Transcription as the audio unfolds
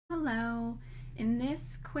Hello! In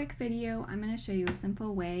this quick video, I'm going to show you a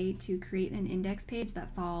simple way to create an index page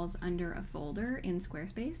that falls under a folder in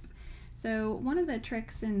Squarespace. So one of the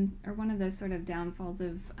tricks or one of the sort of downfalls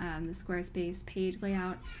of the Squarespace page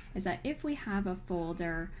layout is that if we have a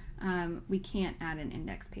folder, we can't add an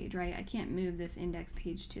index page, right? I can't move this index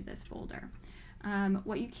page to this folder.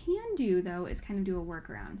 What you can do though is kind of do a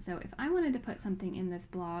workaround. So if I wanted to put something in this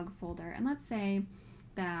blog folder, and let's say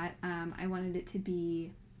that I wanted it to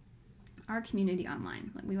be our community online.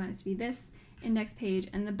 We want it to be this index page,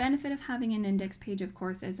 and the benefit of having an index page, of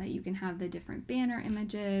course, is that you can have the different banner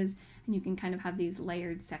images and you can kind of have these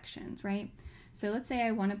layered sections, right? So let's say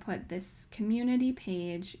I want to put this community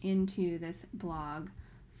page into this blog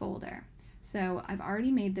folder. So I've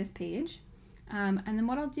already made this page, and then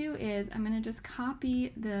what I'll do is I'm going to just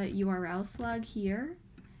copy the URL slug here,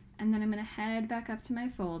 and then I'm going to head back up to my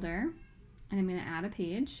folder and I'm going to add a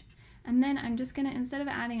page. And then I'm just going to, instead of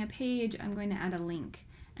adding a page, I'm going to add a link.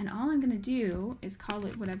 And all I'm going to do is call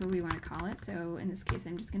it whatever we want to call it. So in this case,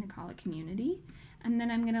 I'm just going to call it community. And then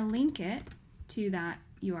I'm going to link it to that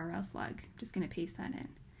URL slug. Just going to paste that in.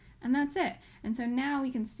 And that's it. And so now we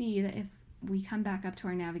can see that if we come back up to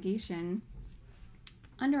our navigation,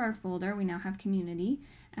 under our folder, we now have community.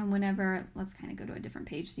 And whenever, let's kind of go to a different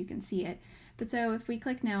page so you can see it. But so if we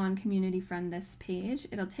click now on community from this page,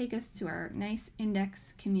 it'll take us to our nice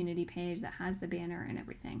index community page that has the banner and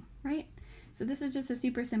everything, right? So this is just a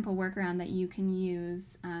super simple workaround that you can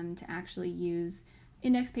use to actually use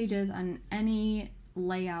index pages on any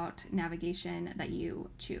layout navigation that you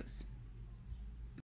choose.